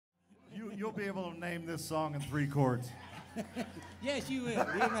You'll be able to name this song in 3 chords. Yes, you will.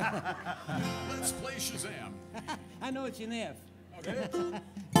 Let's play Shazam. I know it's an F. Okay.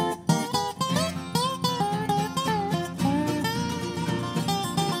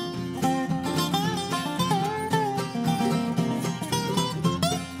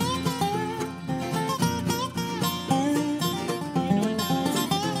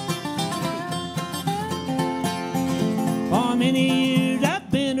 For many years I've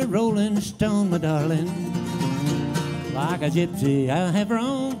been a rolling stone, my darling. Like a gypsy, I have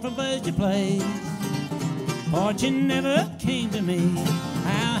roamed from place to place. Fortune never came to me.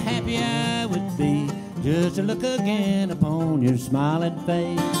 How happy I would be just to look again upon your smiling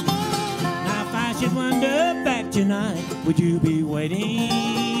face. Now if I should wander back tonight, would you be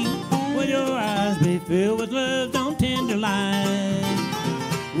waiting? Would your eyes be filled with love's own tender light?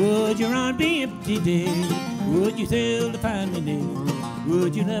 Would your arms be empty, dear? Would you thrill to find me near?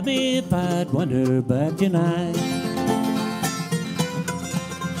 Would you love me if I'd wander back tonight?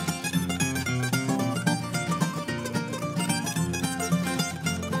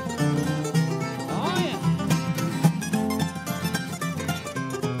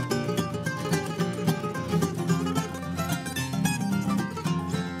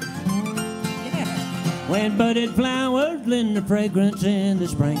 When budded flowers lend their fragrance in the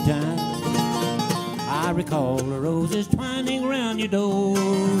springtime, I recall the roses twining around your door.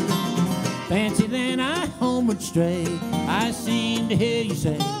 Fancy then I homeward stray, I seem to hear you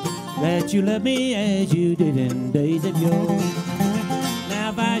say that you love me as you did in days of yore. Now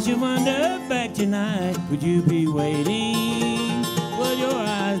if I should wander back tonight, would you be waiting? Would your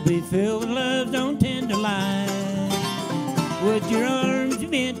eyes be filled with love's own tender light? Would your arms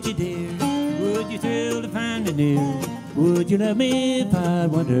be empty, dear? Would you thrill to find me near? Would you love me if I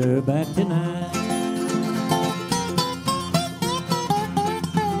wander back tonight?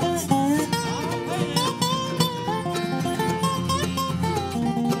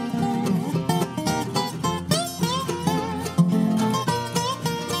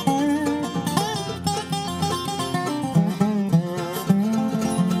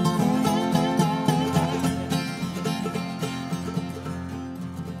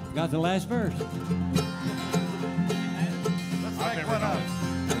 Got the last verse. Let's make one up.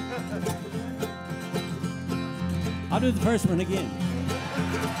 I'll do the first one again.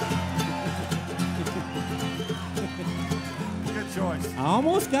 Good choice. I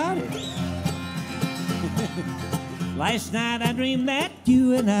almost got it. Last night I dreamed that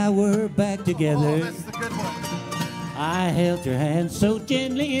you and I were back together. Oh, that's the good one. I held your hand so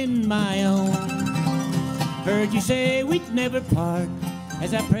gently in my own. Heard you say we'd never part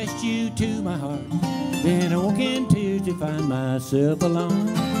as I pressed you to my heart. Then I woke in tears to find myself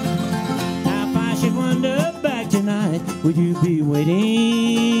alone. Now if I should wander back tonight, would you be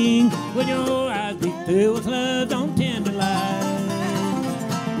waiting? Would your eyes be filled with love's own tender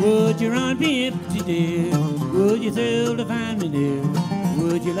light? Would your arms be empty, dear? Would you thrill to find me near?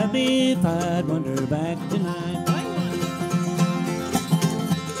 Would you love me if I'd wander back tonight?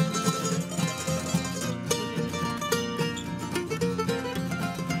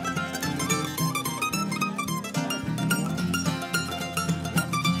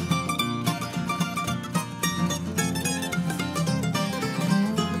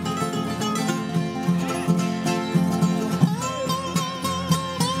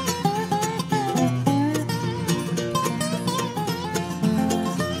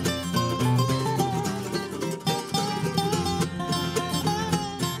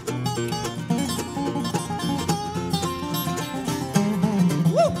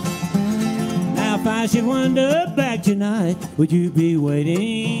 If I should wander back tonight, would you be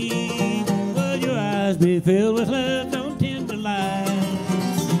waiting? Would your eyes be filled with love's own tender light?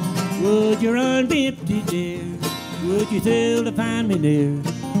 Would your arms be empty, dear? Would you thrill to find me near?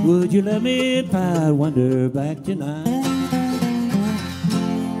 Would you love me if I wander back tonight?